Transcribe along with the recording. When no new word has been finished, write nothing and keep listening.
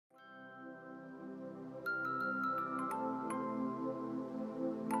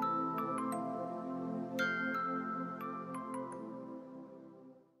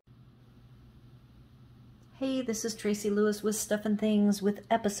Hey, this is Tracy Lewis with Stuff and Things with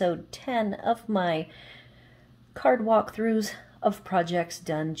episode 10 of my card walkthroughs of projects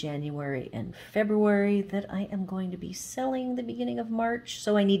done January and February that I am going to be selling the beginning of March,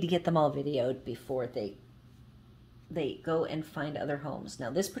 so I need to get them all videoed before they go and find other homes.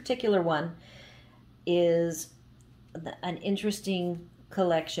 Now this particular one is an interesting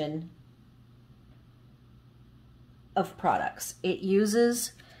collection of products. It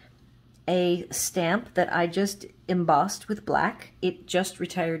uses a stamp that I just embossed with black. It just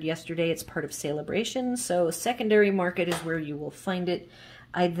retired yesterday. It's part of Celebration, so secondary market is where you will find it.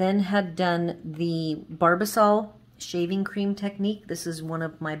 I then had done the Barbasol shaving cream technique. This is one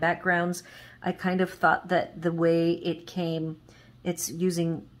of my backgrounds. I kind of thought that the way it came,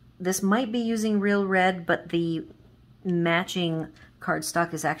 this might be using real red, but the matching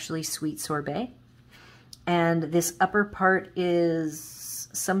cardstock is actually sweet sorbet. And this upper part is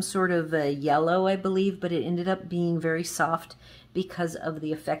some sort of a yellow, I believe, but it ended up being very soft because of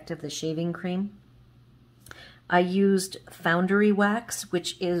the effect of the shaving cream. I used Foundry Wax,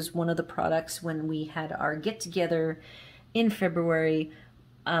 which is one of the products when we had our get-together in February.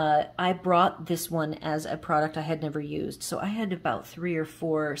 I brought this one as a product I had never used, so I had about 3 or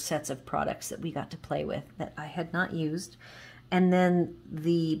 4 sets of products that we got to play with that I had not used. And then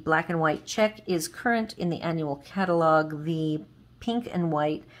the black and white check is current in the annual catalog. The pink and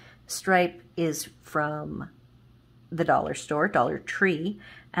white stripe is from the dollar store, Dollar Tree,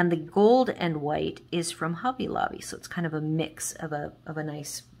 and the gold and white is from Hobby Lobby. So it's kind of a mix of a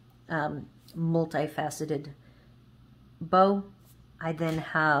nice multifaceted bow. I then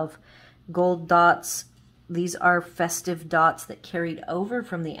have gold dots. These are festive dots that carried over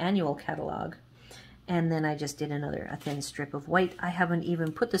from the annual catalog. And then I just did a thin strip of white. I haven't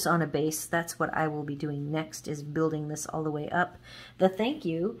even put this on a base. That's what I will be doing next, is building this all the way up. The thank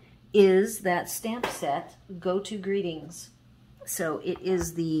you is that stamp set, Go To Greetings. So it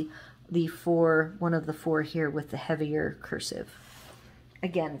is one of the 4 here with the heavier cursive.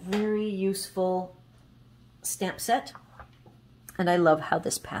 Again, very useful stamp set. And I love how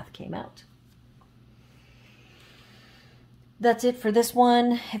this path came out. That's it for this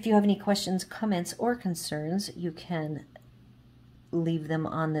one. If you have any questions, comments, or concerns, you can leave them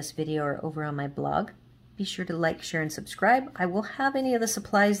on this video or over on my blog. Be sure to like, share, and subscribe. I will have any of the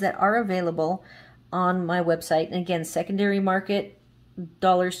supplies that are available on my website. And again, secondary market,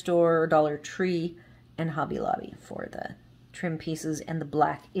 dollar store, Dollar Tree, and Hobby Lobby for the trim pieces, and the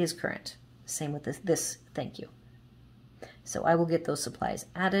black is current. Same with this thank you. So I will get those supplies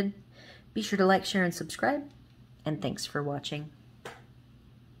added. Be sure to like, share, and subscribe. And thanks for watching.